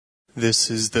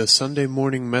This is the Sunday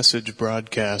morning message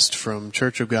broadcast from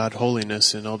Church of God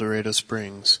Holiness in El Dorado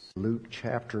Springs. Luke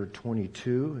chapter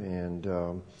 22,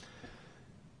 and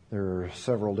there are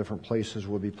several different places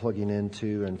we'll be plugging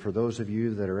into. And for those of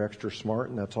you that are extra smart,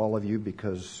 and that's all of you,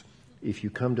 because if you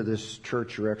come to this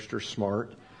church, you're extra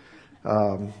smart.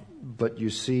 But you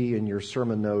see in your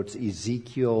sermon notes,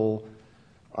 Ezekiel.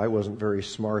 I wasn't very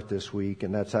smart this week,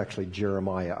 and that's actually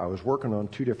Jeremiah. I was working on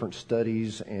two different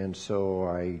studies, and so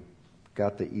I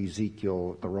got the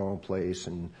Ezekiel at the wrong place,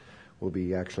 and we'll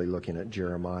be actually looking at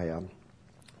Jeremiah.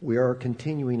 We are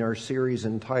continuing our series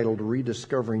entitled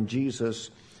Rediscovering Jesus.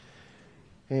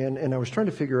 And I was trying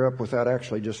to figure out without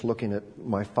actually just looking at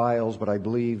my files, but I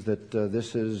believe that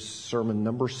this is sermon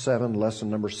number 7, lesson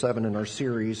number 7 in our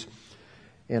series.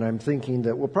 And I'm thinking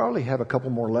that we'll probably have a couple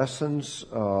more lessons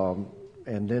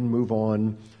and then move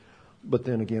on. But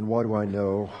then again, what do I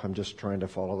know? I'm just trying to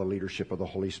follow the leadership of the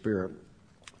Holy Spirit.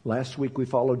 Last week we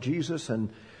followed Jesus and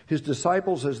his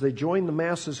disciples as they joined the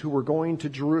masses who were going to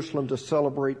Jerusalem to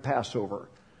celebrate Passover.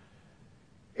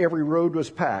 Every road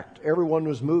was packed. Everyone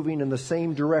was moving in the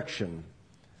same direction.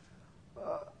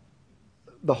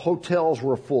 The hotels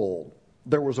were full.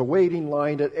 There was a waiting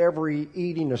line at every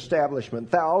eating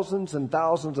establishment. Thousands and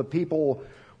thousands of people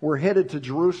were headed to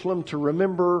Jerusalem to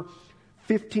remember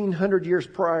 1,500 years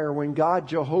prior when God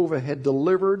Jehovah had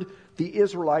delivered the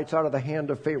Israelites out of the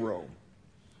hand of Pharaoh.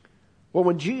 Well,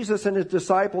 when Jesus and his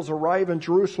disciples arrive in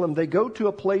Jerusalem, they go to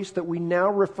a place that we now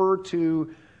refer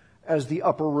to as the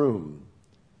upper room.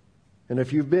 And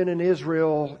if you've been in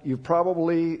Israel, you've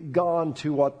probably gone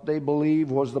to what they believe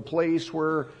was the place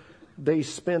where they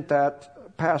spent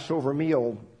that Passover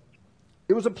meal.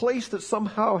 It was a place that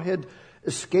somehow had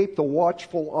escaped the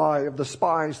watchful eye of the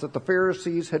spies that the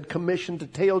Pharisees had commissioned to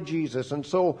tail Jesus. And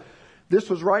so this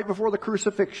was right before the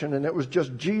crucifixion, and it was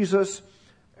just Jesus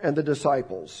and the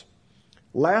disciples.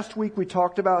 Last week we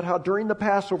talked about how during the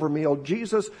Passover meal,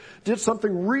 Jesus did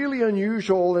something really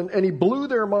unusual and he blew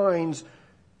their minds.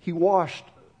 He washed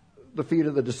the feet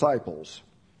of the disciples.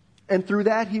 And through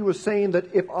that he was saying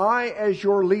that if I, as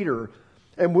your leader,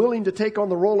 am willing to take on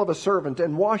the role of a servant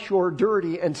and wash your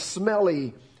dirty and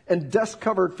smelly and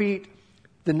dust-covered feet,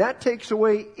 then that takes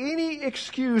away any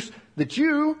excuse that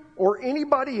you or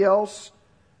anybody else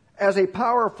as a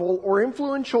powerful or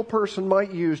influential person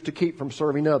might use to keep from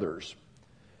serving others.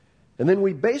 And then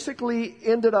we basically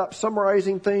ended up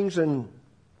summarizing things in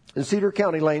Cedar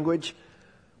County language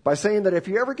by saying that if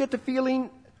you ever get to feeling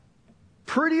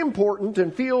pretty important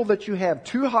and feel that you have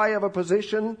too high of a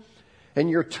position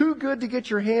and you're too good to get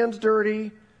your hands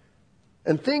dirty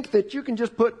and think that you can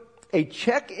just put a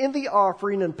check in the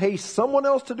offering and pay someone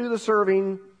else to do the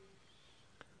serving,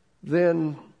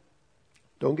 then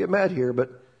don't get mad here,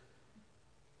 but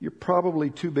you're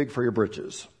probably too big for your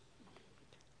britches.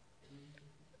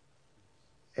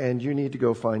 And you need to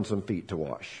go find some feet to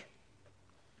wash.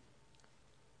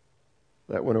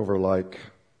 That went over like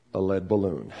a lead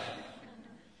balloon.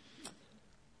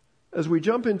 As we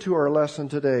jump into our lesson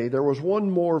today, there was one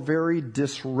more very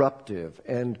disruptive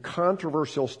and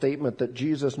controversial statement that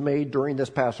Jesus made during this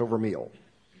Passover meal.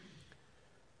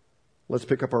 Let's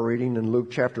pick up our reading in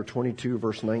Luke chapter 22,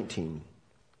 verse 19.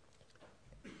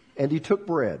 And he took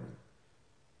bread.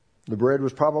 The bread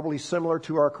was probably similar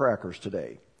to our crackers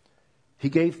today. He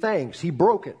gave thanks. He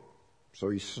broke it. So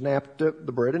he snapped the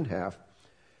bread in half.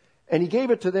 And he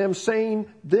gave it to them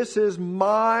saying, "This is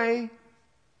my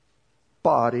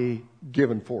body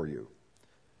given for you."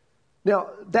 Now,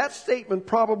 that statement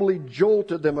probably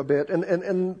jolted them a bit.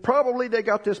 And probably they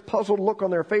got this puzzled look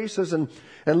on their faces and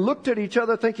looked at each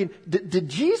other thinking, did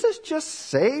Jesus just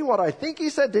say what I think he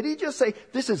said? Did he just say,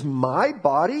 "This is my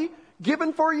body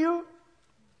given for you"?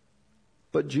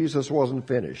 But Jesus wasn't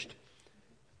finished.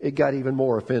 It got even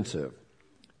more offensive.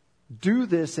 "Do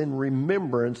this in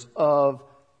remembrance of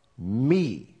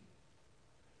me."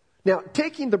 Now,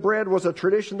 taking the bread was a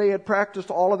tradition they had practiced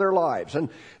all of their lives.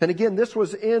 And again, this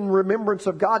was in remembrance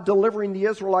of God delivering the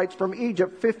Israelites from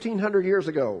Egypt 1,500 years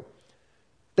ago.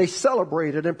 They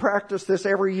celebrated and practiced this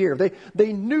every year.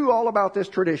 They knew all about this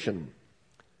tradition.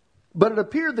 But it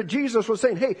appeared that Jesus was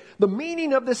saying, hey, the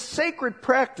meaning of this sacred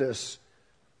practice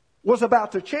was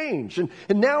about to change. And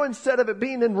now instead of it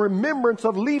being in remembrance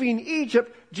of leaving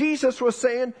Egypt, Jesus was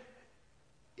saying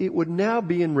it would now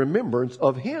be in remembrance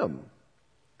of him.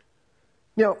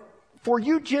 Now, for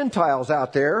you Gentiles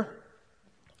out there,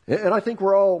 and I think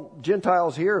we're all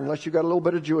Gentiles here, unless you've got a little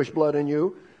bit of Jewish blood in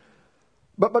you.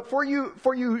 But for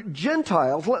you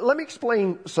Gentiles, let me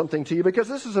explain something to you, because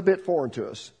this is a bit foreign to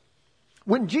us.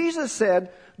 When Jesus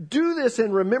said, do this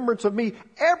in remembrance of me,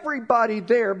 everybody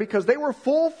there, because they were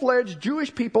full-fledged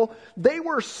Jewish people, they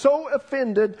were so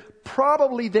offended,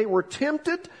 probably they were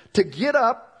tempted to get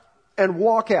up and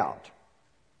walk out.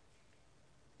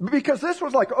 Because this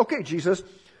was like, okay, Jesus,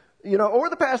 over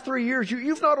the past 3 years,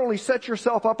 you've not only set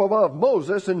yourself up above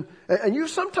Moses, and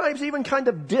you've sometimes even kind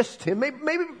of dissed him,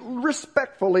 maybe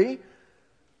respectfully,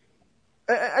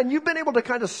 and you've been able to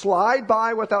kind of slide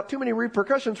by without too many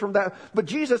repercussions from that. But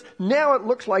Jesus, now it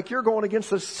looks like you're going against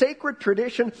the sacred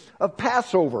tradition of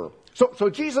Passover. So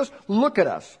Jesus, look at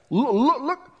us.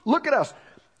 Look at us.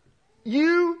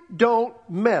 You don't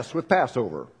mess with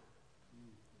Passover.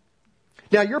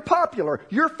 Now, you're popular.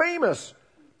 You're famous.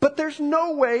 But there's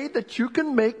no way that you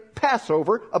can make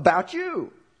Passover about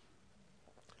you.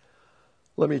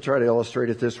 Let me try to illustrate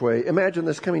it this way. Imagine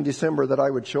this coming December that I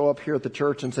would show up here at the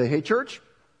church and say, hey, church,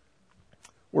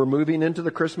 we're moving into the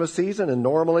Christmas season, and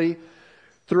normally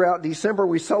throughout December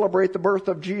we celebrate the birth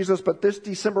of Jesus, but this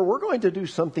December we're going to do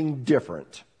something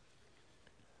different.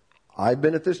 I've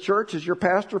been at this church as your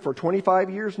pastor for 25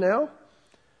 years now,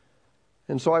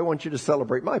 and so I want you to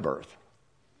celebrate my birth.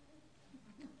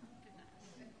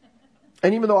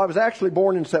 And even though I was actually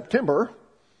born in September,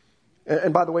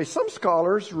 and by the way, some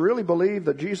scholars really believe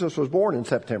that Jesus was born in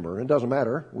September. It doesn't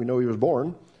matter. We know he was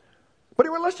born. But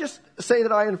anyway, let's just say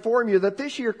that I inform you that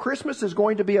this year Christmas is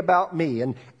going to be about me.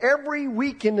 And every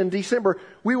weekend in December,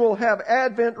 we will have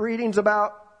Advent readings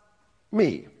about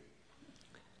me.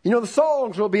 The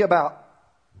songs will be about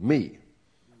me.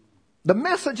 The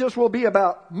messages will be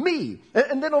about me.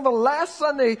 And then on the last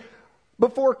Sunday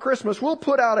before Christmas, we'll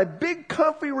put out a big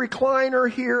comfy recliner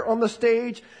here on the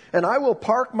stage, and I will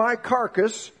park my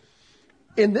carcass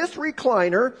in this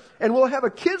recliner, and we'll have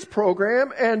a kids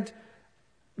program, and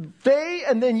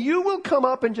then you will come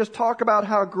up and just talk about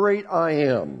how great I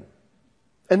am.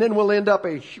 And then we'll end up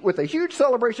with a huge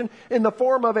celebration in the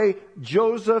form of a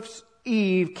Joseph's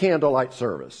Eve candlelight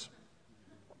service.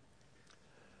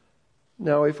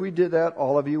 Now, if we did that,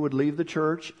 all of you would leave the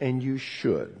church, and you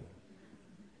should.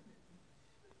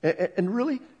 And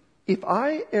really, if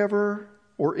I ever,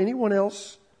 or anyone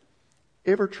else,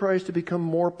 ever tries to become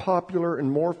more popular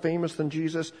and more famous than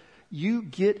Jesus, you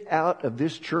get out of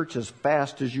this church as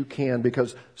fast as you can,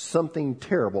 because something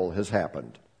terrible has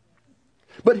happened.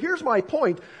 But here's my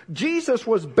point. Jesus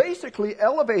was basically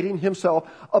elevating himself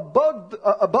above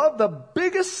the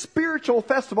biggest spiritual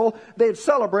festival they had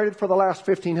celebrated for the last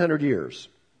 1,500 years.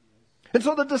 And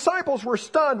so the disciples were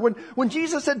stunned when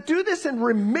Jesus said, do this in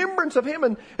remembrance of him.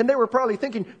 And they were probably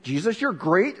thinking, Jesus, you're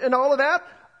great and all of that,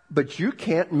 but you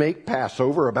can't make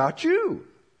Passover about you.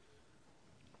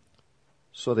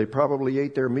 So they probably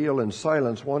ate their meal in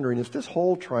silence, wondering if this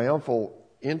whole triumphal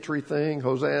entry thing,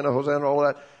 Hosanna, Hosanna, all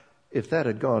that, if that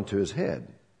had gone to his head.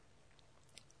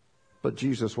 But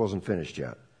Jesus wasn't finished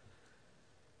yet.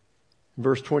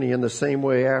 Verse 20, in the same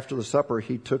way after the supper,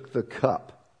 he took the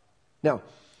cup. Now,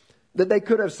 that they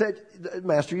could have said,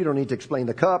 Master, you don't need to explain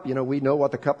the cup. We know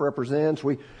what the cup represents.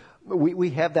 We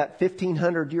have that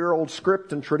 1,500-year-old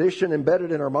script and tradition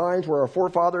embedded in our minds where our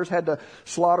forefathers had to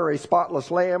slaughter a spotless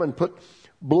lamb and put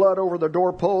blood over the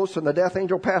doorposts, and the death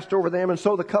angel passed over them. And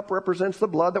so the cup represents the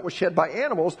blood that was shed by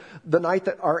animals the night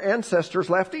that our ancestors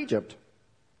left Egypt.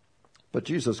 But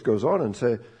Jesus goes on and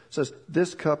says,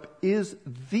 this cup is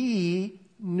the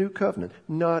new covenant,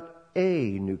 not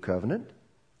a new covenant.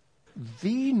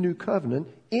 The new covenant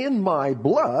in my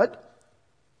blood,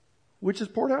 which is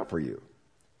poured out for you.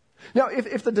 Now,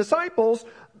 if the disciples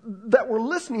that were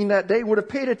listening that day would have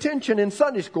paid attention in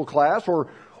Sunday school class or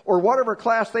whatever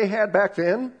class they had back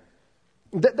then,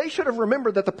 that they should have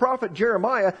remembered that the prophet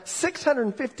Jeremiah,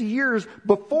 650 years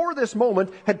before this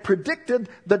moment, had predicted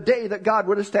the day that God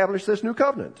would establish this new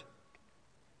covenant.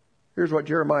 Here's what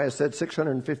Jeremiah said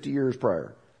 650 years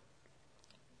prior.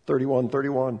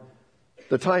 31:31.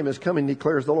 The time is coming,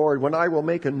 declares the Lord, when I will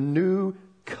make a new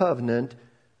covenant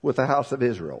with the house of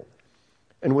Israel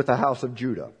and with the house of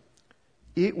Judah.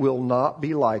 It will not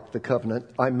be like the covenant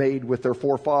I made with their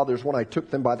forefathers when I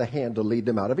took them by the hand to lead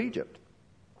them out of Egypt.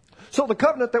 So the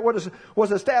covenant that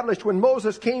was established when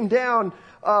Moses came down,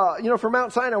 from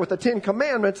Mount Sinai with the 10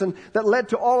 Commandments, and that led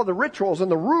to all of the rituals and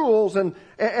the rules and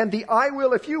the I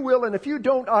will if you will, and if you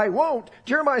don't, I won't.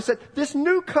 Jeremiah said, this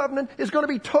new covenant is going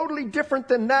to be totally different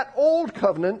than that old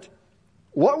covenant.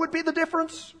 What would be the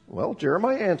difference? Well,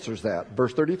 Jeremiah answers that.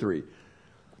 Verse 33.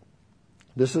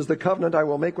 This is the covenant I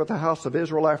will make with the house of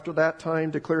Israel after that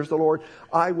time, declares the Lord.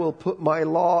 I will put my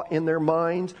law in their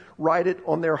minds, write it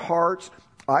on their hearts.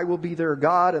 I will be their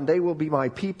God and they will be my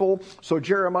people. So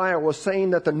Jeremiah was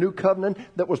saying that the new covenant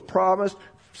that was promised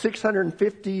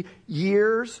 650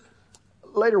 years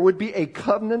later would be a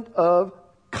covenant of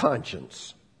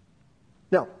conscience.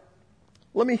 Now,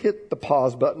 let me hit the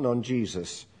pause button on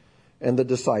Jesus and the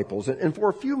disciples. And for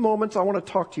a few moments, I want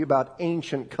to talk to you about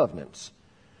ancient covenants.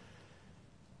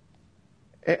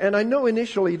 And I know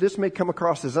initially this may come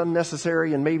across as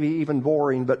unnecessary and maybe even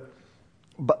boring,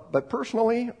 but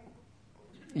personally,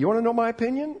 you want to know my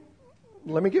opinion?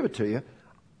 Let me give it to you.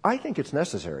 I think it's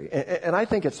necessary, and I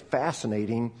think it's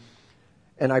fascinating,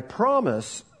 and I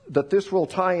promise that this will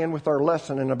tie in with our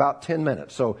lesson in about 10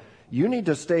 minutes. So you need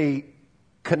to stay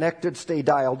connected, stay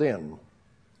dialed in.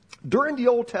 During the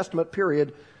Old Testament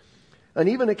period, and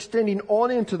even extending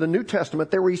on into the New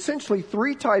Testament, there were essentially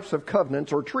three types of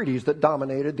covenants or treaties that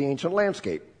dominated the ancient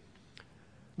landscape.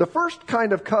 The first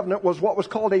kind of covenant was what was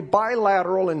called a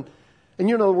bilateral, and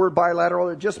you know the word bilateral,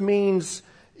 it just means,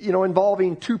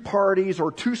 involving two parties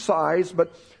or two sides,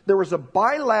 but there was a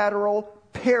bilateral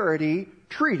parity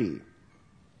treaty.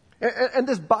 And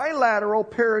this bilateral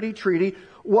parity treaty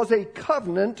was a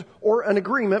covenant or an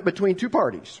agreement between two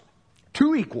parties,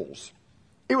 two equals.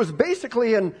 It was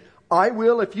basically an I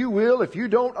will, if you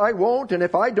don't, I won't, and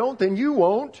if I don't, then you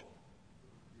won't.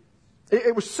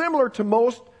 It was similar to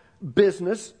most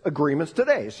business agreements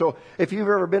today. So if you've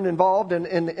ever been involved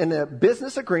in a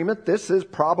business agreement, this is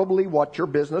probably what your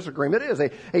business agreement is,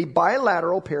 a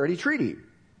bilateral parity treaty.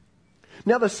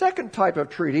 Now, the second type of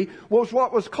treaty was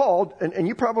what was called, and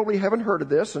you probably haven't heard of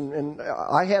this, and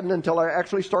I hadn't until I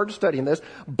actually started studying this,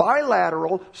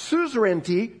 bilateral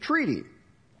suzerainty treaty.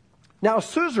 Now,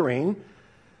 suzerain,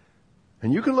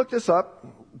 and you can look this up,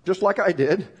 just like I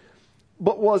did,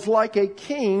 but was like a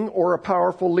king or a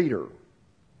powerful leader.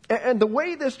 And the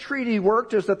way this treaty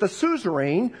worked is that the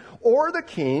suzerain or the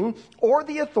king or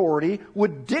the authority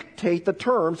would dictate the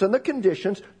terms and the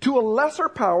conditions to a lesser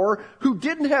power who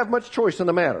didn't have much choice in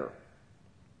the matter.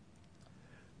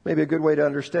 Maybe a good way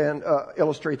to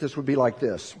illustrate this would be like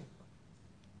this.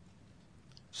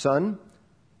 Son,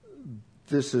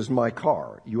 this is my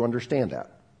car. You understand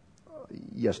that?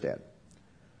 Yes, Dad.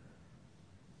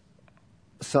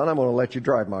 Son, I'm going to let you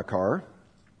drive my car,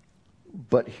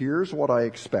 but here's what I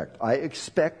expect. I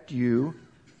expect you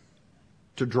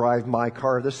to drive my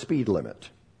car the speed limit.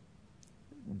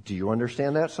 Do you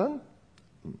understand that, son?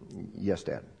 Yes,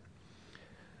 Dad.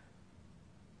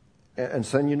 And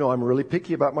son, I'm really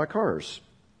picky about my cars.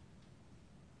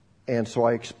 And so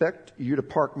I expect you to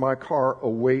park my car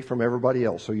away from everybody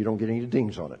else so you don't get any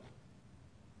dings on it.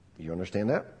 You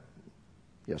understand that?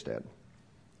 Yes, Dad.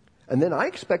 And then I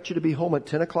expect you to be home at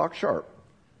 10 o'clock sharp.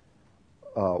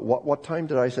 What time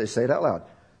did I say? Say it out loud.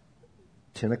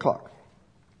 10 o'clock.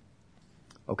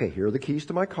 Okay, here are the keys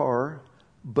to my car.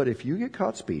 But if you get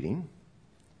caught speeding,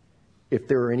 if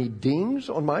there are any dings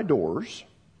on my doors,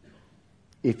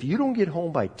 if you don't get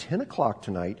home by 10 o'clock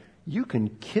tonight, you can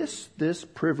kiss this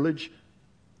privilege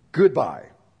goodbye.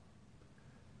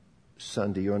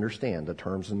 Son, do you understand the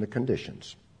terms and the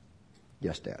conditions?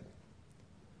 Yes, Dad.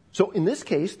 So in this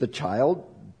case, the child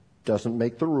doesn't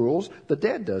make the rules. The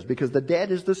dad does, because the dad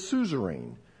is the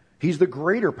suzerain. He's the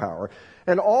greater power.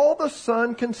 And all the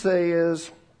son can say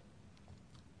is,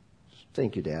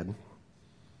 thank you, Dad.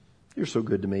 You're so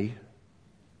good to me.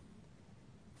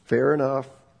 Fair enough.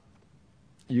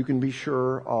 You can be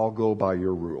sure I'll go by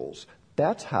your rules.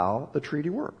 That's how the treaty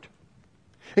worked.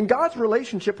 And God's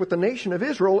relationship with the nation of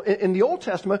Israel in the Old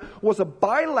Testament was a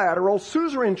bilateral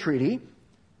suzerain treaty.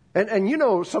 And you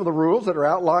know some of the rules that are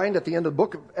outlined at the end of the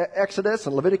book of Exodus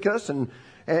and Leviticus and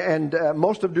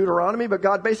most of Deuteronomy. But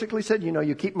God basically said,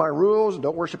 you keep my rules and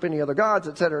don't worship any other gods,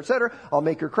 et cetera, et cetera. I'll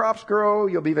make your crops grow.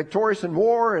 You'll be victorious in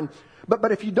war.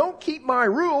 But if you don't keep my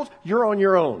rules, you're on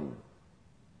your own.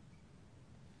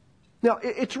 Now,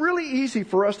 it's really easy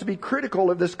for us to be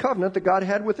critical of this covenant that God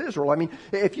had with Israel. I mean,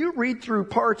 if you read through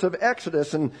parts of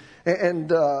Exodus and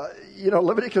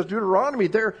Leviticus, Deuteronomy,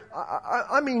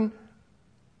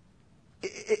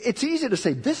 it's easy to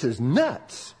say, this is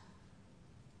nuts.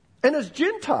 And as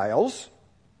Gentiles,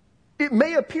 it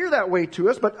may appear that way to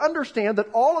us, but understand that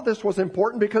all of this was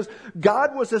important because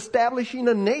God was establishing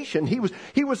a nation. He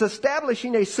was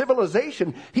establishing a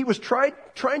civilization. He was trying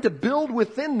to build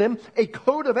within them a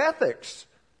code of ethics.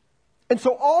 And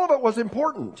so all of it was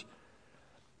important.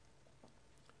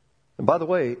 And by the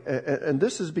way, and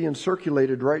this is being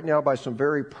circulated right now by some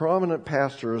very prominent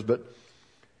pastors, but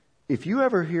if you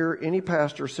ever hear any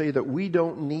pastor say that we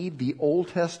don't need the Old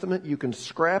Testament, you can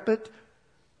scrap it,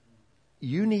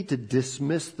 you need to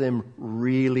dismiss them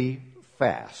really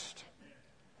fast.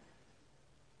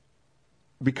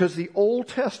 Because the Old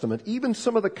Testament, even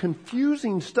some of the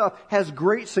confusing stuff, has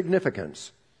great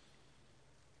significance.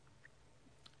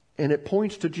 And it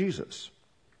points to Jesus.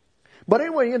 But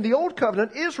anyway, in the Old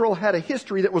Covenant, Israel had a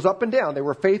history that was up and down. They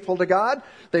were faithful to God.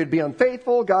 They'd be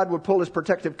unfaithful. God would pull his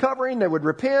protective covering. They would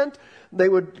repent. They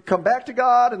would come back to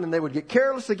God, and then they would get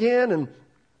careless again.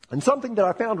 And something that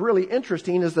I found really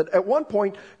interesting is that at one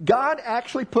point, God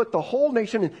actually put the whole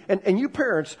nation, and you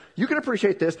parents, you can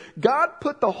appreciate this, God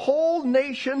put the whole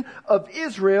nation of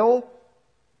Israel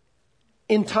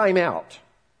in time out.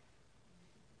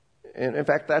 And in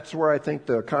fact, that's where I think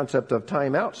the concept of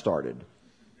time out started.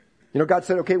 You know, God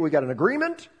said, okay, we got an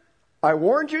agreement. I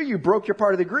warned you, you broke your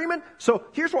part of the agreement. So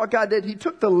here's what God did. He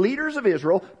took the leaders of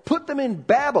Israel, put them in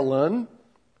Babylon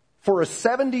for a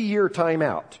 70-year time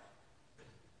out.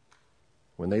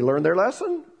 When they learned their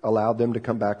lesson, allowed them to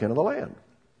come back into the land.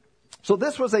 So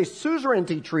this was a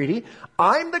suzerainty treaty.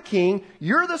 I'm the king.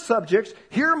 You're the subjects.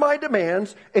 Here are my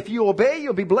demands. If you obey,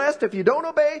 you'll be blessed. If you don't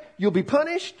obey, you'll be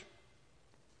punished.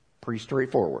 Pretty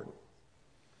straightforward.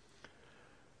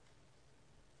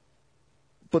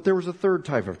 But there was a third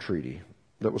type of treaty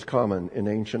that was common in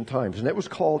ancient times, and it was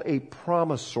called a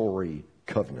promissory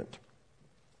covenant.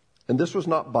 And this was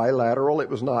not bilateral. It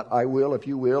was not I will if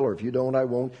you will, or if you don't, I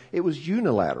won't. It was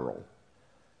unilateral.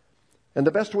 And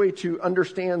the best way to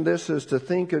understand this is to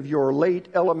think of your late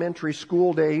elementary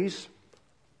school days.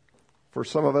 For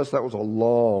some of us, that was a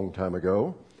long time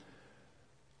ago.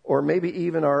 Or maybe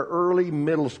even our early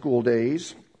middle school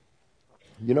days.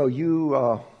 You know,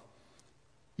 you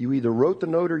either wrote the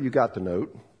note or you got the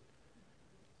note.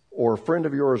 Or a friend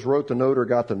of yours wrote the note or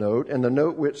got the note. And the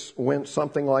note went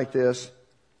something like this.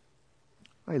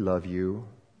 I love you.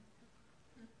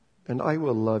 And I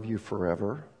will love you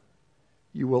forever.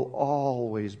 You will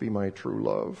always be my true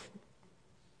love.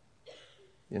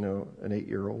 You know, an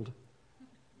 8-year-old.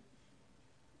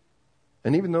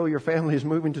 And even though your family is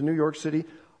moving to New York City,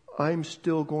 I'm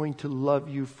still going to love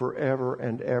you forever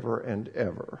and ever and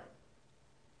ever.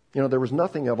 You know, there was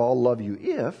nothing of I'll love you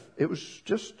if. It was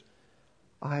just,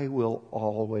 I will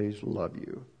always love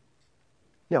you.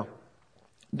 Now,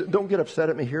 don't get upset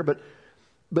at me here,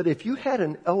 but if you had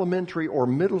an elementary or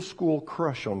middle school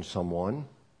crush on someone,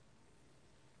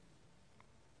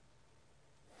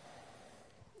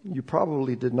 you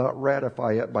probably did not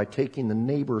ratify it by taking the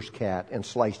neighbor's cat and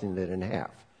slicing it in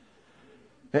half.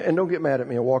 And don't get mad at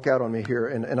me and walk out on me here.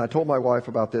 And I told my wife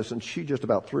about this, and she just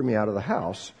about threw me out of the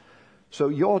house. So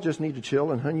y'all just need to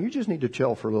chill, and honey, you just need to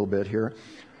chill for a little bit here.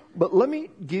 But let me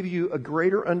give you a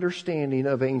greater understanding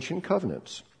of ancient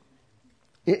covenants.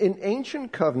 In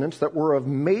ancient covenants that were of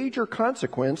major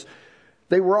consequence,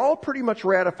 they were all pretty much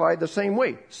ratified the same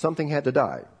way. Something had to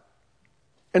die.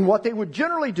 And what they would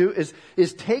generally do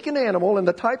is take an animal, and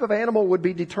the type of animal would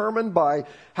be determined by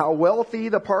how wealthy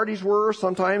the parties were.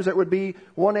 Sometimes it would be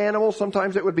one animal,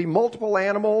 sometimes it would be multiple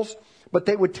animals. But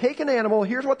they would take an animal,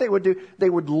 here's what they would do. They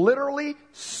would literally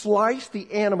slice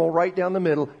the animal right down the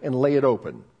middle and lay it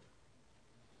open.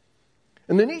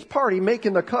 And then each party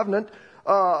making the covenant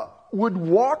would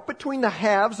walk between the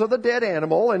halves of the dead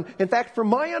animal. And in fact, from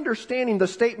my understanding, the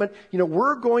statement,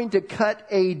 we're going to cut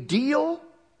a deal,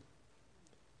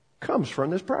 comes from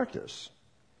this practice.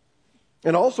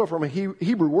 And also from a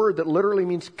Hebrew word that literally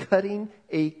means cutting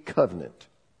a covenant.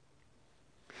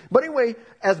 But anyway,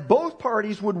 as both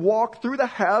parties would walk through the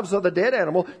halves of the dead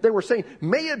animal, they were saying,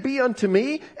 may it be unto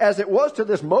me as it was to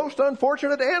this most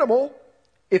unfortunate animal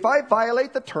if I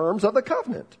violate the terms of the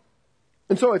covenant.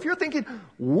 And so if you're thinking,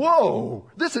 whoa,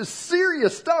 this is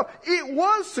serious stuff. It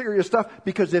was serious stuff,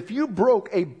 because if you broke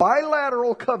a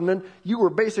bilateral covenant, you were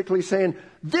basically saying,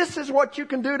 this is what you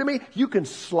can do to me. You can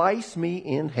slice me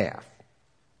in half.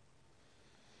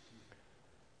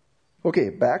 Okay,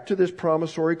 back to this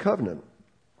promissory covenant.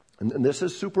 And this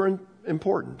is super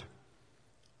important.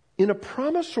 In a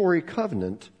promissory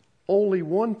covenant, only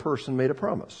one person made a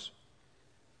promise.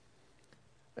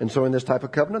 And so in this type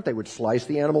of covenant, they would slice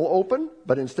the animal open,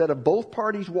 but instead of both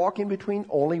parties walking between,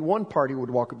 only one party would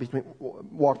walk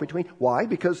between. Why?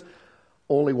 Because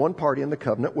only one party in the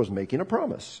covenant was making a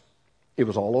promise. It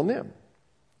was all on them.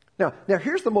 Now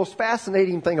here's the most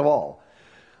fascinating thing of all.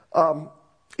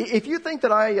 If you think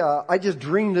that I just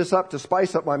dreamed this up to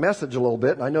spice up my message a little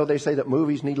bit, and I know they say that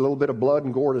movies need a little bit of blood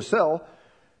and gore to sell,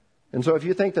 and so if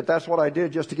you think that that's what I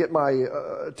did just to get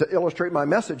to illustrate my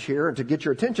message here and to get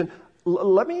your attention,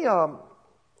 let me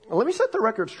set the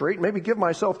record straight and maybe give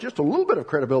myself just a little bit of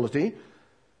credibility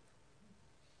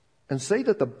and say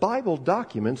that the Bible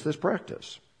documents this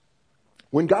practice.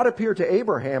 When God appeared to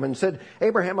Abraham and said,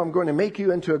 Abraham, I'm going to make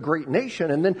you into a great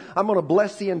nation, and then I'm going to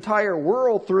bless the entire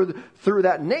world through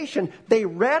that nation, they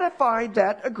ratified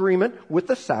that agreement with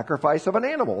the sacrifice of an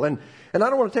animal. And I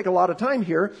don't want to take a lot of time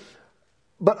here,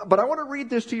 But I want to read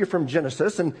this to you from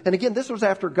Genesis. And again, this was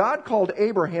after God called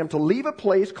Abraham to leave a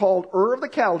place called Ur of the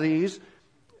Chaldees.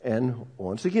 And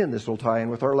once again, this will tie in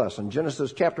with our lesson.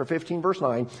 Genesis chapter 15, verse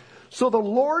 9. So the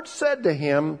Lord said to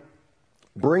him,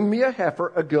 bring me a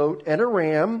heifer, a goat, and a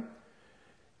ram,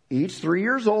 each 3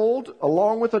 years old,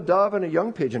 along with a dove and a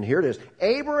young pigeon. Here it is.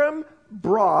 Abram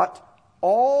brought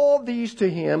all these to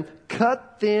him,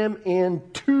 cut them in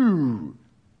two,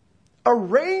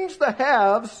 arranged the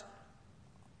halves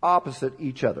opposite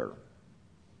each other.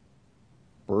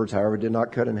 Birds, however, did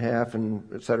not cut in half,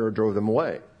 and etc., drove them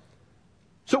away.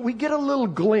 So we get a little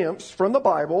glimpse from the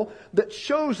Bible that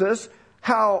shows us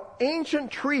how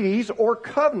ancient treaties or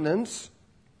covenants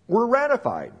were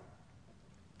ratified.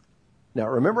 Now,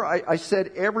 remember, I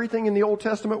said everything in the Old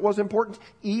Testament was important,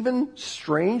 even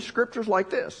strange scriptures like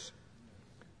this.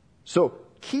 So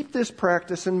keep this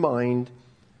practice in mind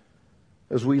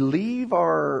as we leave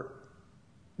our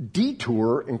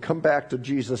detour and come back to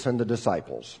Jesus and the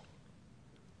disciples.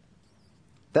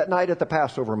 That night at the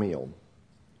Passover meal,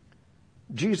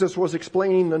 Jesus was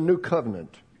explaining the new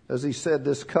covenant as he said,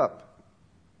 this cup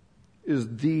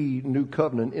is the new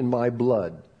covenant in my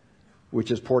blood,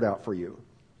 which is poured out for you.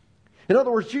 In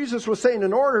other words, Jesus was saying,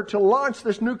 in order to launch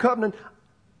this new covenant,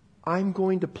 I'm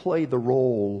going to play the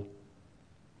role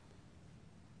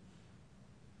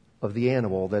of the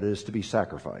animal that is to be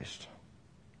sacrificed.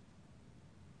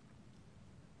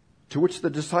 To which the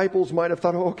disciples might have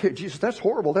thought, oh, okay, Jesus, that's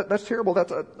horrible. That's terrible.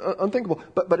 That's unthinkable.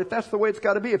 But if that's the way it's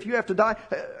got to be, if you have to die,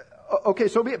 okay,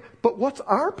 so be it. But what's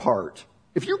our part?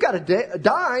 If you've got to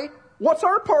die, what's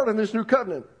our part in this new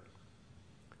covenant?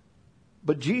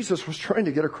 But Jesus was trying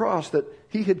to get across that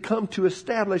he had come to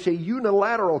establish a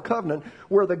unilateral covenant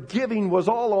where the giving was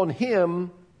all on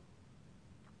him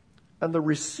and the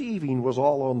receiving was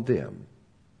all on them.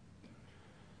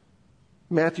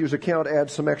 Matthew's account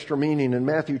adds some extra meaning. In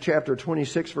Matthew chapter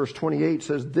 26, verse 28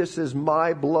 says, this is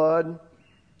my blood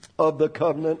of the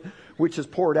covenant, which is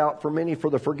poured out for many for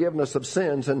the forgiveness of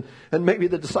sins. And maybe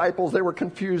the disciples, they were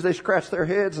confused. They scratched their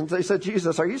heads and they said,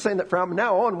 Jesus, are you saying that from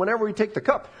now on, whenever we take the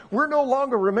cup, we're no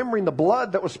longer remembering the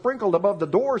blood that was sprinkled above the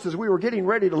doors as we were getting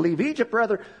ready to leave Egypt?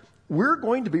 Rather, we're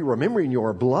going to be remembering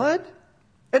your blood?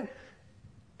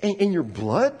 And your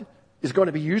blood is going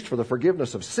to be used for the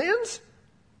forgiveness of sins?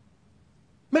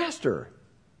 Master,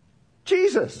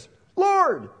 Jesus,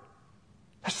 Lord,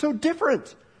 that's so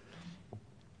different.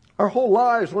 Our whole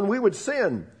lives, when we would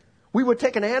sin, we would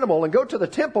take an animal and go to the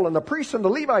temple, and the priests and the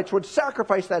Levites would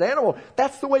sacrifice that animal.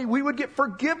 That's the way we would get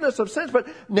forgiveness of sins. But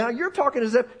now you're talking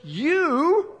as if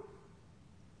you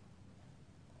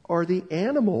are the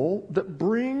animal that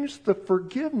brings the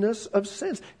forgiveness of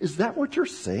sins. Is that what you're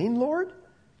saying, Lord?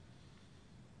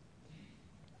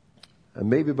 And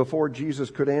maybe before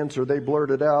Jesus could answer, they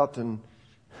blurted out, and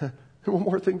one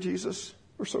more thing, Jesus,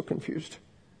 we're so confused.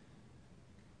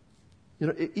 You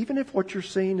know, even if what you're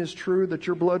saying is true, that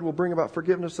your blood will bring about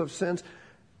forgiveness of sins,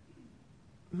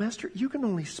 Master, you can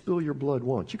only spill your blood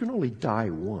once. You can only die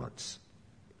once.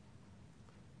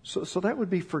 So that would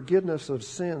be forgiveness of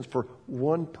sins for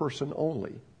one person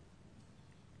only.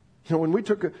 You know, when we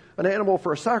took an animal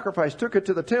for a sacrifice, took it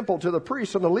to the temple, to the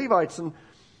priests and the Levites, and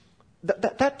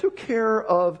that took care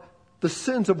of the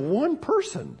sins of one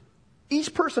person.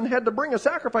 Each person had to bring a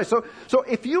sacrifice. So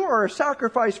if you are a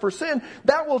sacrifice for sin,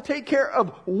 that will take care of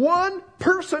one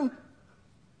person.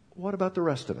 What about the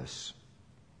rest of us?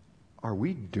 Are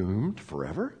we doomed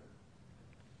forever?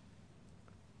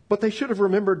 But they should have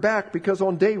remembered back, because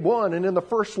on day one and in the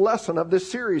first lesson of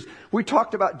this series, we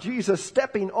talked about Jesus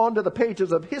stepping onto the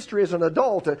pages of history as an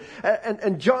adult,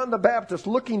 and John the Baptist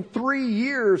looking 3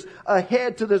 years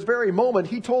ahead to this very moment.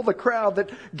 He told the crowd that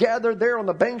gathered there on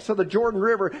the banks of the Jordan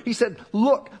River, he said,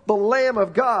 look, the Lamb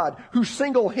of God who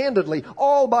single-handedly,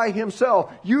 all by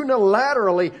himself,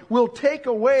 unilaterally will take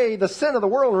away the sin of the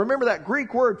world. And remember, that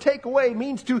Greek word take away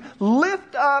means to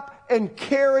lift up and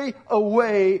carry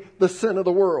away the sin of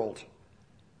the world.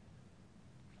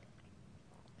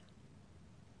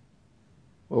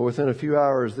 Well, within a few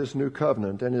hours, this new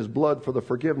covenant and his blood for the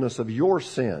forgiveness of your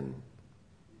sin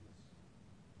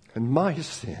and my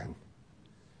sin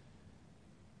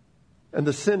and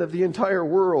the sin of the entire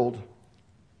world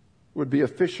would be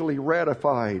officially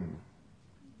ratified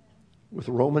with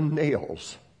Roman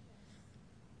nails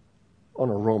on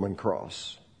a Roman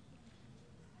cross.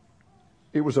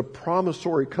 It was a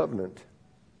promissory covenant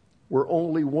where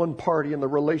only one party in the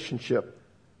relationship,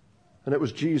 and it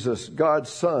was Jesus, God's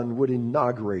Son, would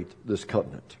inaugurate this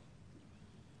covenant.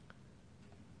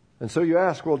 And so you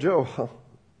ask, well, Joe,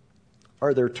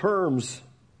 are there terms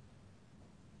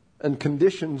and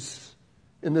conditions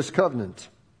in this covenant?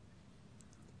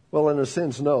 Well, in a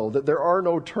sense, no. That there are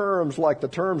no terms like the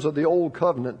terms of the old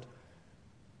covenant.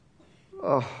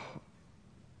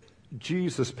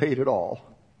 Jesus paid it all.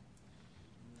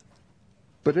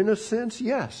 But in a sense,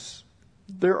 yes,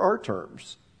 there are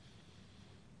terms.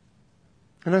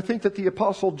 And I think that the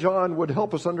Apostle John would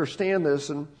help us understand this.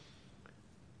 And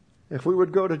if we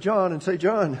would go to John and say,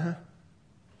 John,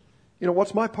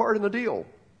 what's my part in the deal?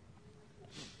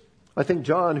 I think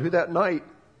John, who that night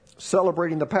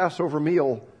celebrating the Passover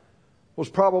meal was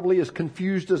probably as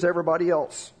confused as everybody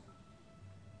else.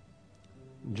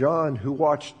 John, who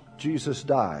watched Jesus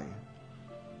die.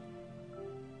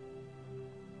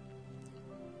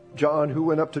 John, who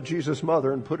went up to Jesus'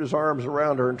 mother and put his arms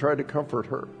around her and tried to comfort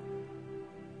her.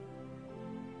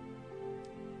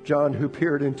 John, who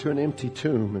peered into an empty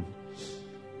tomb.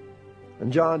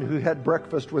 And John, who had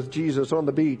breakfast with Jesus on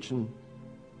the beach. And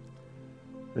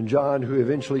John, who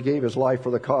eventually gave his life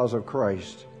for the cause of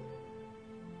Christ.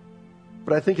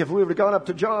 But I think if we would have gone up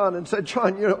to John and said,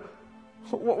 John,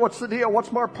 what's the deal?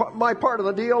 What's my part of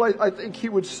the deal? I think he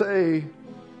would say,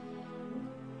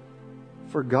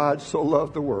 for God so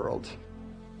loved the world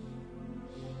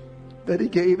that he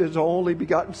gave his only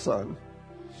begotten Son,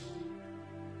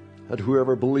 that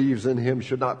whoever believes in him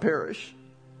should not perish,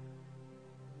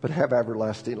 but have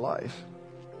everlasting life.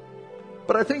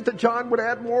 But I think that John would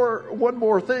add one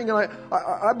more thing, and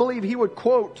I believe he would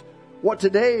quote what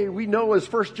today we know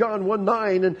as 1 John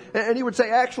 1:9, and he would say,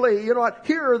 actually, you know what,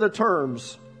 here are the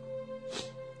terms.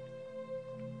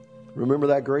 Remember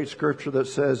that great scripture that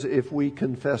says, if we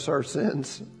confess our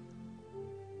sins.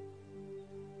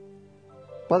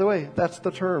 By the way, that's the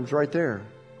terms right there.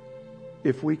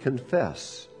 If we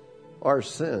confess our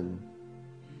sin.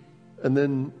 And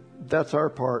then that's our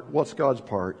part. What's God's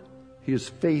part? He is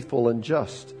faithful and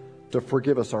just to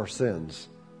forgive us our sins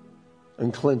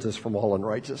and cleanse us from all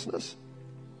unrighteousness.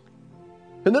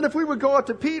 And then if we would go out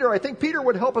to Peter, I think Peter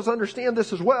would help us understand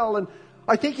this as well. And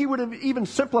I think he would even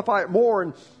simplify it more,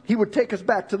 and he would take us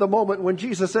back to the moment when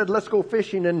Jesus said, let's go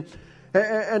fishing.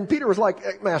 And Peter was like,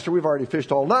 hey, Master, we've already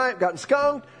fished all night, gotten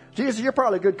skunked. Jesus, you're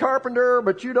probably a good carpenter,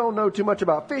 but you don't know too much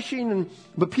about fishing.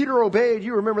 But Peter obeyed.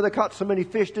 You remember they caught so many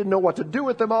fish, didn't know what to do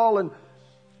with them all. And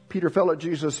Peter fell at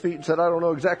Jesus' feet and said, I don't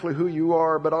know exactly who you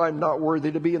are, but I'm not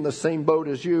worthy to be in the same boat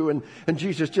as you. And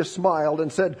Jesus just smiled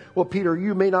and said, well, Peter,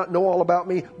 you may not know all about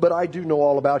me, but I do know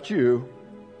all about you.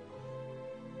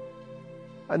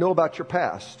 I know about your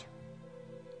past.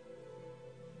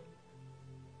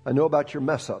 I know about your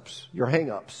mess-ups, your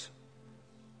hang-ups.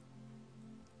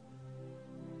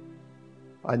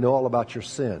 I know all about your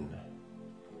sin.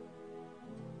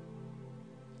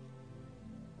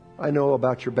 I know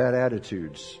about your bad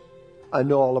attitudes. I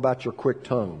know all about your quick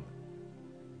tongue.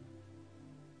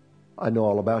 I know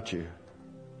all about you.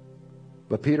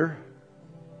 But Peter,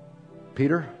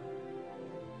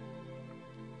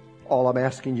 all I'm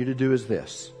asking you to do is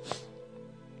this.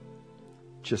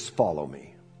 Just follow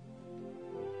me.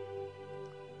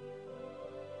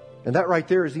 And that right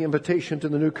there is the invitation to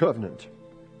the new covenant.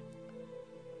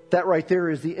 That right there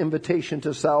is the invitation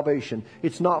to salvation.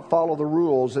 It's not follow the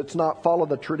rules. It's not follow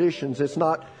the traditions. It's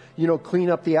not, clean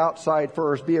up the outside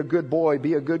first. Be a good boy.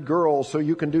 Be a good girl so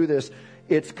you can do this.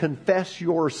 It's confess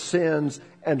your sins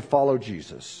and follow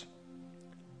Jesus.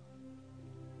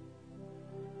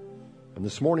 And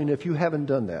this morning, if you haven't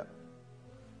done that,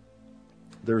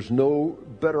 there's no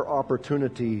better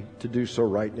opportunity to do so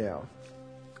right now.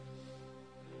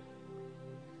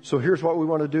 So here's what we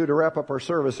want to do to wrap up our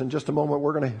service. In just a moment,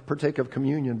 we're going to partake of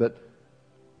communion. But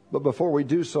before we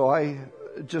do so, I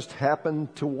just happen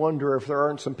to wonder if there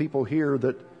aren't some people here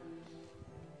that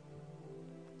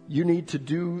you need to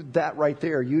do that right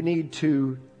there. You need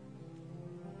to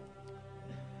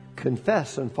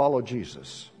confess and follow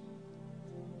Jesus.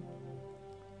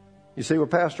 You say, well,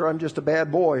 Pastor, I'm just a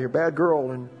bad boy or bad girl,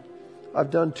 and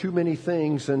I've done too many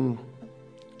things. And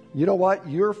you know what?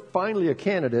 You're finally a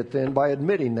candidate then. By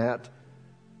admitting that,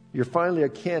 you're finally a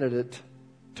candidate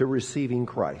to receiving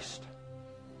Christ.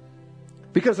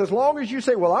 Because as long as you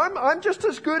say, well, I'm just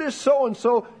as good as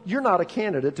so-and-so, you're not a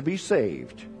candidate to be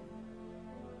saved.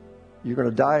 You're going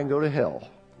to die and go to hell.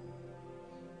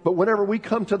 But whenever we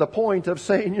come to the point of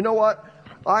saying, you know what?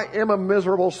 I am a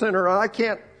miserable sinner. I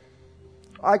can't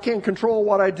control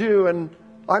what I do, and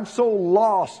I'm so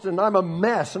lost, and I'm a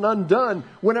mess and undone.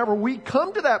 Whenever we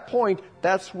come to that point,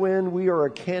 that's when we are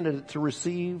a candidate to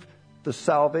receive the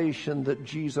salvation that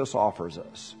Jesus offers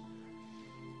us.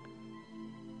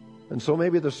 And so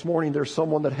maybe this morning there's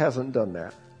someone that hasn't done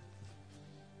that.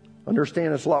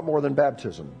 Understand it's a lot more than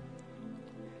baptism.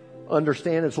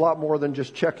 Understand it's a lot more than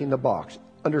just checking the box.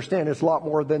 Understand it's a lot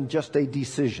more than just a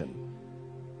decision.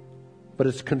 But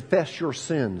it's confess your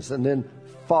sins and then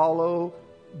follow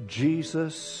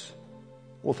Jesus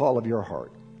with all of your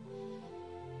heart.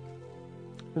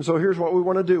 And so here's what we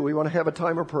want to do. We want to have a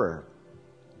time of prayer.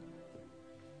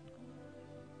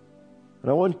 And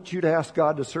I want you to ask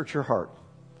God to search your heart.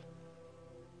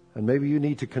 And maybe you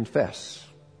need to confess.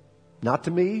 Not to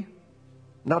me,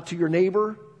 not to your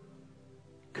neighbor.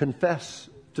 Confess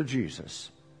to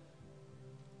Jesus.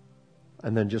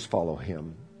 And then just follow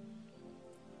Him.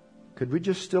 Could we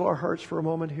just still our hearts for a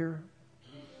moment here?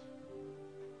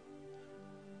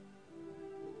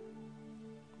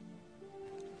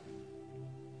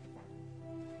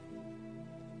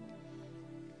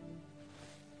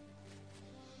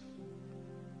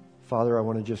 Father, I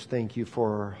want to just thank you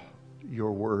for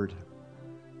your word.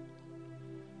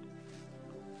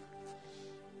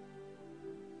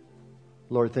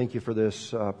 Lord, thank you for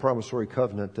this promissory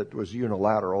covenant that was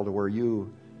unilateral, to where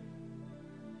you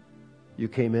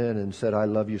came in and said, I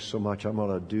love you so much, I'm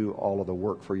going to do all of the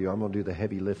work for you. I'm going to do the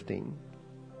heavy lifting.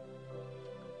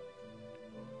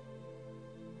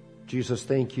 Jesus,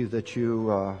 thank you that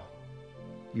you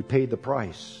paid the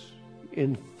price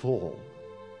in full.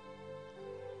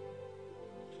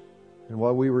 And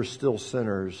while we were still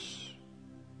sinners,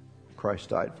 Christ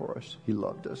died for us. He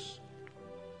loved us.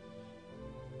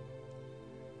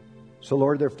 So,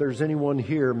 Lord, if there's anyone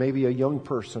here, maybe a young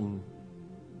person,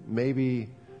 maybe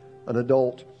an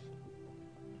adult,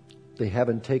 they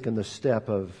haven't taken the step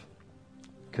of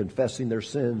confessing their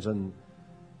sins. And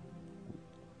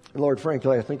Lord,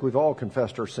 frankly, I think we've all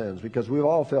confessed our sins because we've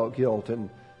all felt guilt.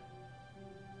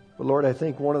 But Lord, I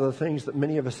think one of the things that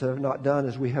many of us have not done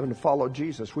is we haven't followed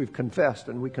Jesus. We've confessed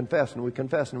and we confess and we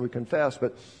confess and we confess,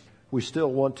 but we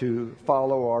still want to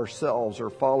follow ourselves or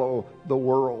follow the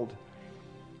world.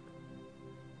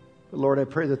 But Lord, I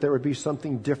pray that there would be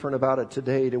something different about it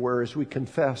today, to where as we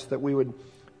confess that we would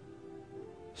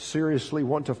seriously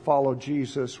want to follow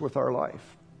Jesus with our life.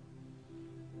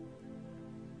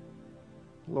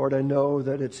 Lord, I know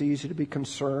that it's easy to be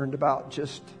concerned about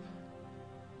just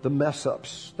the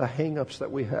mess-ups, the hang-ups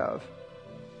that we have.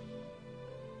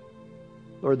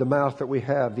 Lord, the mouth that we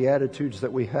have, the attitudes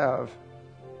that we have.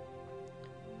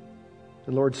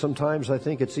 And Lord, sometimes I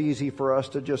think it's easy for us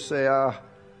to just say,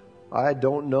 I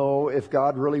don't know if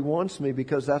God really wants me,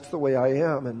 because that's the way I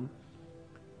am, and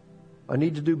I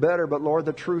need to do better. But Lord,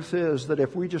 the truth is that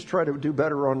if we just try to do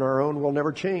better on our own, we'll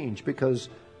never change, because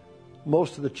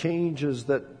most of the changes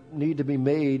that need to be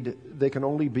made, they can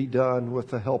only be done with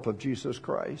the help of Jesus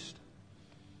Christ.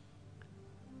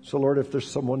 So Lord, if there's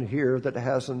someone here that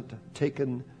hasn't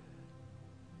taken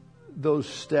those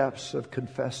steps of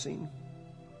confessing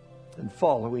and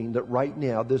following, that right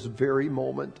now, this very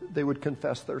moment, they would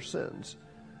confess their sins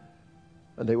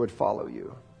and they would follow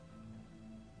you.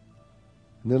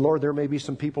 And then Lord, there may be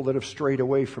some people that have strayed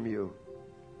away from you.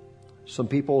 Some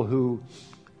people who,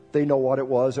 they know what it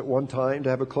was at one time to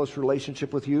have a close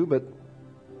relationship with you, but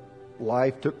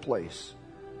life took place.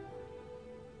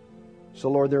 So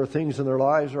Lord, there are things in their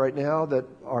lives right now that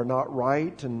are not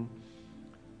right, and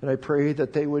I pray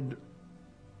that they would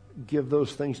give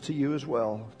those things to you as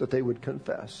well, that they would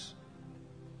confess.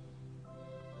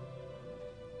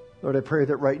 Lord, I pray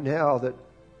that right now that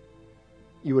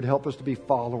you would help us to be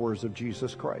followers of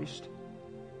Jesus Christ.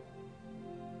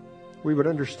 We would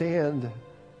understand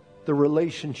the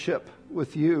relationship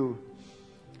with you.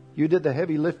 You did the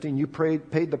heavy lifting. You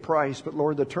paid the price. But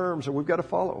Lord, the terms, and we've got to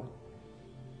follow.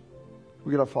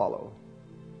 We've got to follow.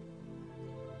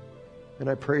 And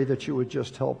I pray that you would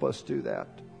just help us do that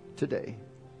today.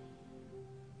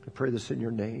 I pray this in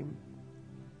your name.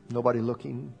 Nobody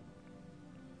looking.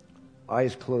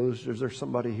 Eyes closed. Is there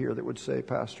somebody here that would say,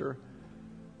 Pastor,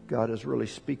 God is really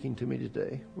speaking to me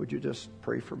today? Would you just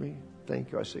pray for me?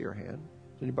 Thank you. I see your hand.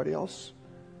 Anybody else?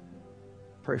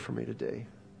 Pray for me today.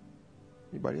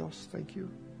 Anybody else? Thank you.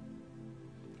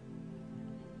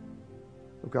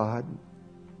 Oh God,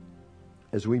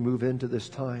 as we move into this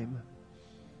time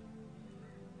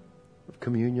of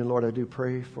communion, Lord, I do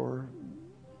pray for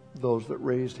those that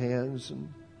raised hands.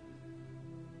 And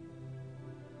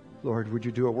Lord, would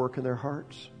you do a work in their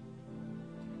hearts?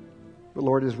 But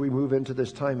Lord, as we move into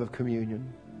this time of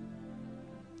communion,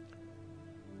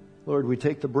 Lord, we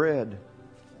take the bread.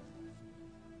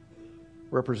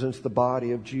 Represents the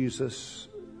body of Jesus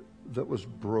that was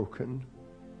broken,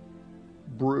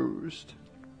 bruised,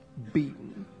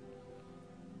 beaten.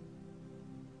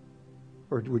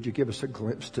 Lord, would you give us a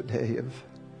glimpse today of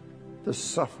the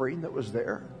suffering that was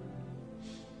there?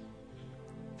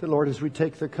 The Lord, as we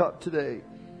take the cup today,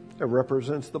 it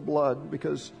represents the blood,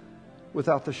 because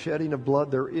without the shedding of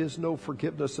blood, there is no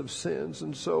forgiveness of sins.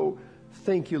 And so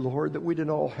Thank you, Lord, that we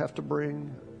didn't all have to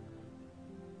bring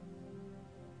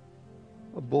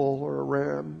a bull or a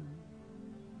ram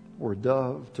or a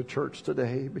dove to church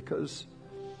today, because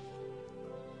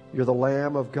you're the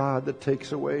Lamb of God that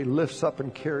takes away, lifts up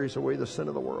and carries away the sin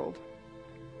of the world.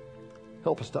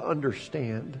 Help us to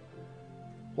understand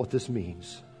what this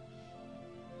means.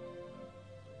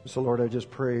 So, Lord, I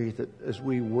just pray that as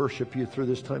we worship you through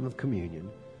this time of communion,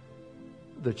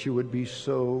 that you would be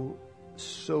so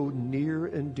near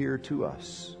and dear to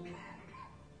us.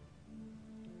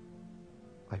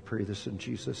 I pray this in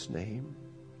Jesus' name.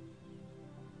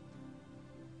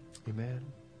 Amen.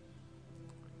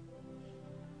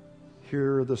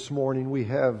 Here this morning we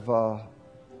have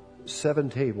 7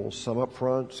 tables, some up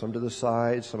front, some to the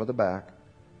side, some at the back.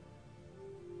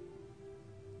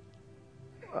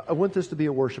 I want this to be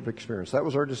a worship experience. That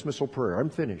was our dismissal prayer. I'm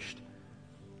finished.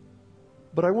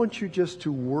 But I want you just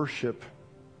to worship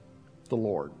the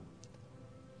Lord.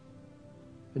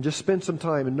 And just spend some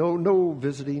time. And no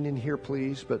visiting in here,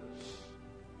 please. But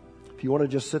if you want to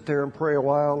just sit there and pray a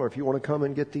while, or if you want to come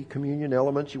and get the communion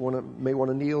elements, may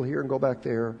want to kneel here and go back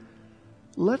there.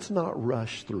 Let's not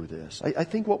rush through this. I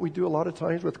think what we do a lot of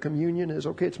times with communion is,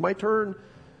 okay, it's my turn.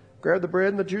 Grab the bread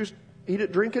and the juice, eat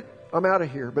it, drink it. I'm out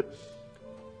of here. But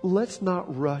let's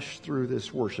not rush through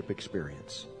this worship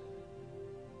experience.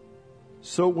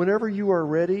 So whenever you are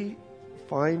ready,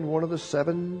 find one of the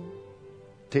 7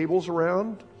 tables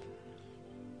around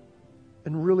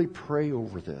and really pray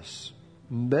over this.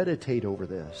 Meditate over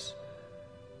this.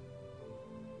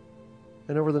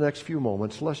 And over the next few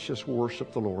moments, let's just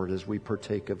worship the Lord as we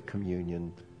partake of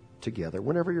communion together.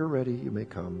 Whenever you're ready, you may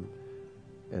come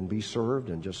and be served.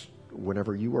 And just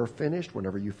whenever you are finished,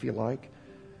 whenever you feel like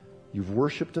you've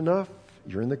worshiped enough,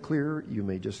 you're in the clear, you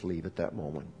may just leave at that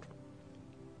moment.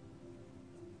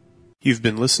 You've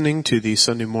been listening to the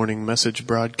Sunday morning message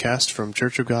broadcast from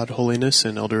Church of God Holiness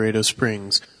in El Dorado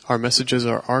Springs. Our messages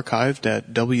are archived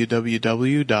at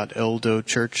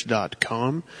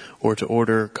www.eldochurch.com, or to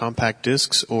order compact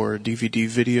discs or DVD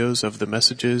videos of the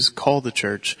messages, call the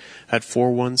church at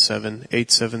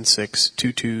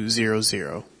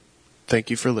 417-876-2200.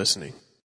 Thank you for listening.